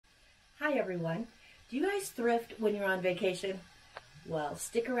Hi everyone. Do you guys thrift when you're on vacation? Well,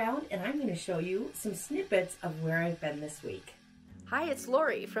 stick around and I'm going to show you some snippets of where I've been this week. Hi, it's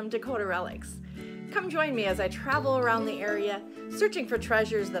Lori from Dakota Relics. Come join me as I travel around the area, searching for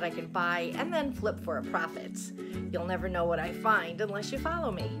treasures that I can buy and then flip for a profit. You'll never know what I find unless you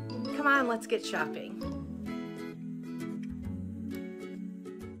follow me. Come on, let's get shopping.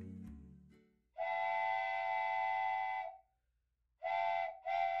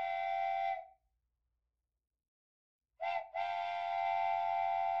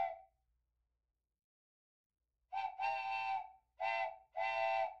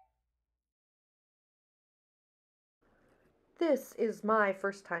 This is my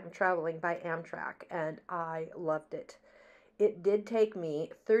first time traveling by Amtrak, and I loved it. It did take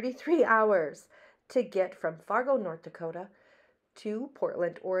me 33 hours to get from Fargo, North Dakota to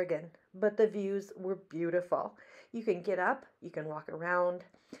Portland, Oregon, but the views were beautiful. You can get up, you can walk around.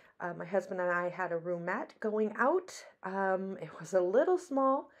 My husband and I had a roomette going out. It was a little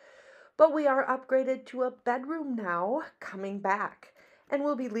small, but we are upgraded to a bedroom now coming back, and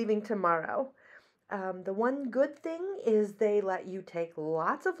we'll be leaving tomorrow. The one good thing is they let you take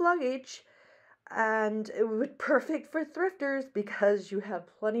lots of luggage, and it would be perfect for thrifters because you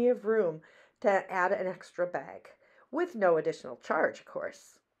have plenty of room to add an extra bag with no additional charge, of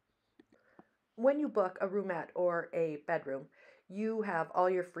course. When you book a roomette or a bedroom, you have all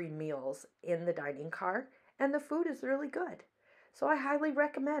your free meals in the dining car, and the food is really good. So I highly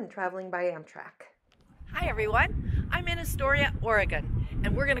recommend traveling by Amtrak. Hi everyone, I'm in Astoria, Oregon,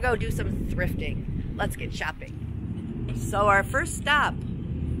 and we're gonna go do some thrifting. Let's get shopping. So our first stop,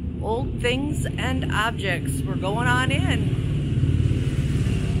 old things and objects. We're going on in.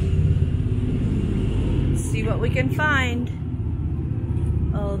 See what we can find.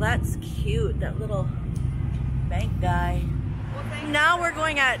 Oh, that's cute, that little bank guy. Now we're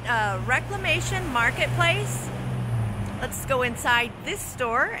going at Reclamation Marketplace. Let's go inside this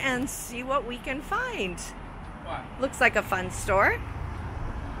store and see what we can find. What? Looks like a fun store.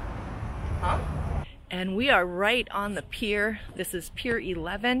 Huh? And we are right on the pier. This is Pier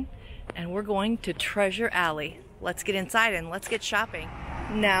 11, and we're going to Treasure Alley. Let's get inside and let's get shopping.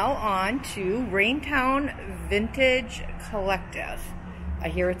 Now on to Raintown Vintage Collective. I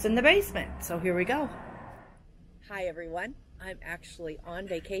hear it's in the basement, so here we go. Hi everyone. I'm actually on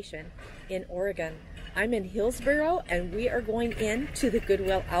vacation in Oregon. I'm in Hillsboro, and we are going into the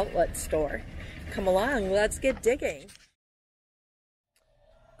Goodwill outlet store. Come along, let's get digging.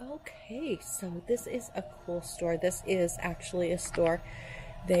 Okay, so this is a cool store. This is actually a store.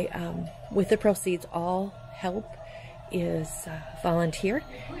 They, with the proceeds, all help is volunteer.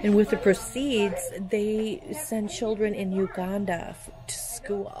 And with the proceeds, they send children in Uganda to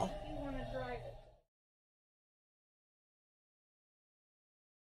school.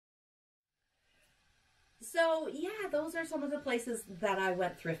 So yeah, those are some of the places that I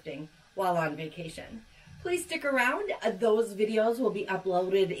went thrifting while on vacation. Please stick around. Those videos will be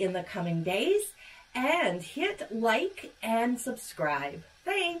uploaded in the coming days. And hit like and subscribe.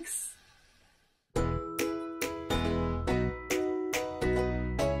 Thanks.